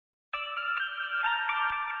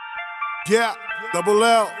Yeah, double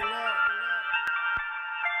L.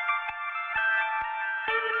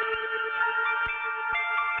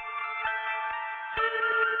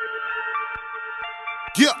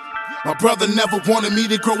 Yeah. My brother never wanted me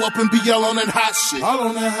to grow up and be all on that hot shit.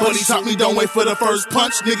 But he taught me don't wait for the first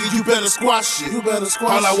punch, nigga, you better squash it.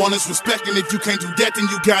 All I want is respect, and if you can't do that, then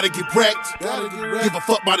you gotta get wrecked. Give a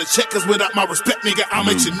fuck by the check, cause without my respect, nigga, I'm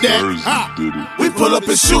at your neck. We pull up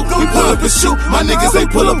and shoot, we pull up and shoot. My niggas, they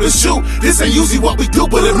pull up and shoot. This ain't usually what we do,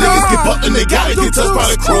 but if niggas get bucked, then they gotta get touched by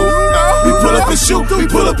the crew. We pull up and shoot, we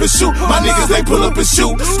pull up and shoot. My niggas, they pull up and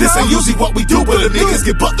shoot. This ain't usually what we do, but if niggas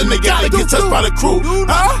get bucked, then they gotta get touched by the crew.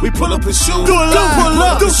 We pull up and shoot. Pull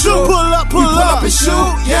up and shoot. Pull up and shoot.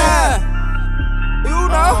 Yeah. You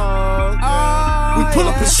know. We pull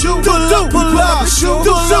up and shoot. Pull up and shoot.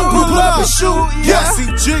 Pull up and shoot. Yeah.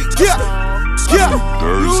 RCG. Yeah.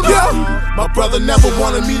 My brother never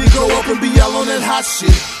wanted me to grow up and be all on that hot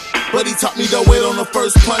shit. But he taught me to wait on the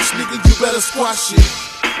first punch, nigga, you better squash it.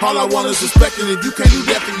 All I want is respect, and if you can't do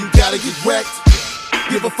that, then you gotta get wrecked.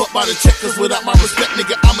 Give a fuck by the check, cause without my respect,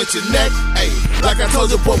 nigga, I'm at your neck. Ayy, like I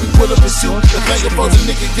told you, boy, we pull up and shoot. The thing about the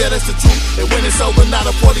nigga, yeah, that's the truth. And when it's over, not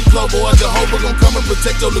a 40 flow, boy, Jehovah gon' come and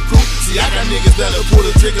protect your crew. See, I got niggas that'll pull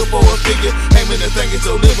the trigger for a figure, aiming the thing at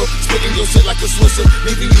your liver, spitting your shit like a Swisher,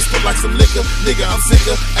 leaving you spit like some liquor. Nigga, I'm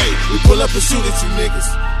sicker. Ayy, we pull up and shoot at you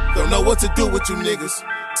niggas. Don't know what to do with you niggas.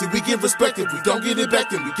 See, we give respect, if we don't get it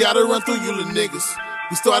back, then we gotta run through you little niggas.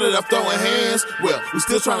 We started off throwing hands, well, we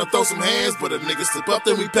still trying to throw some hands, but if niggas slip up,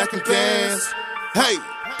 then we packing cans. Hey,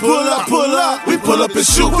 pull up, we pull up and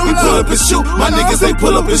shoot, we pull up and shoot. My niggas, they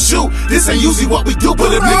pull up and shoot. This ain't usually what we do,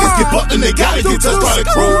 but if niggas get bucked, then they gotta get touched by the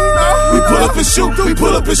crew. We pull up and shoot, we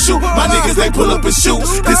pull up and shoot. My niggas, they pull up and shoot.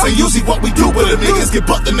 This ain't usually what we do, but if niggas get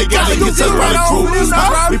bucked, then they gotta get touched by the crew.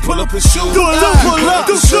 We pull up and shoot, pull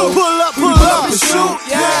up and shoot, pull up and shoot,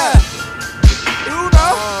 yeah. You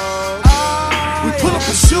know. Pull up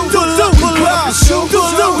and shoot, pull up and shoot, pull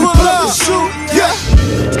up and shoot, yeah.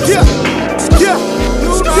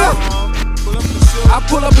 I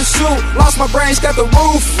pull up and shoot, lost my brains, got the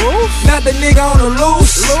roof. Another nigga on the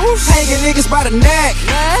loose, hanging niggas by the neck.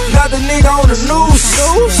 Another nigga on the noose.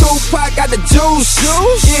 Tupac got the juice,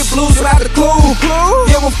 get blues without the clue.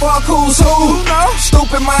 Give a fuck who's who.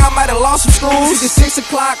 Stupid mind might have lost some screws. It's 6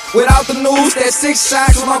 o'clock without the news. That 6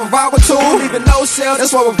 shots with my revolver tool. Leaving no cell,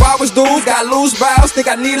 that's what revolvers do. Got loose valves, think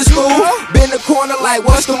I need a screw. Been the corner like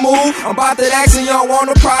what's the move? I'm about that action, you don't want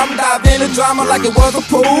a problem. Dive in the drama like it was a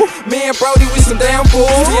pool. Me and Brody with some damn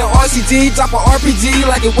fools. Me and RCG drop a RPG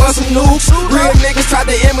like it was some nukes. Real niggas tried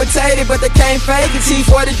to imitate it, but they can't fake it.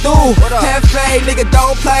 T40 do. Hefe, nigga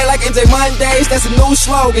don't play like MJ Mondays. That's a new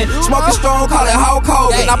slogan. Smoking strong, call it Hulk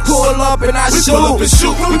Hogan. I pull up and I shoot. We pull up and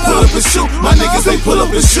shoot. We pull up and shoot. My niggas, they pull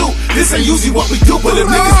up and shoot. This ain't usually what we do, but if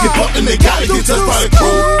niggas get bucked, then they gotta get touched by the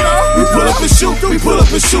crew. We pull up and shoot. We pull up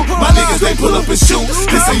and shoot. My niggas, they pull up and shoot.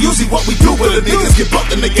 This ain't usually what we do, but if niggas get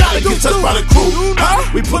bucked, then they gotta get touched by the crew.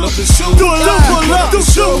 We pull up and shoot. Pull up and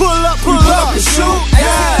shoot. Pull up and shoot.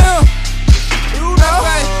 Yeah. You know.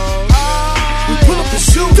 We pull up and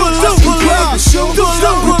shoot. Pull up and shoot. Pull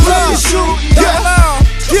up and shoot. Yeah.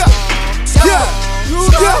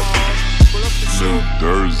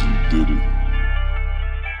 Dersey did it.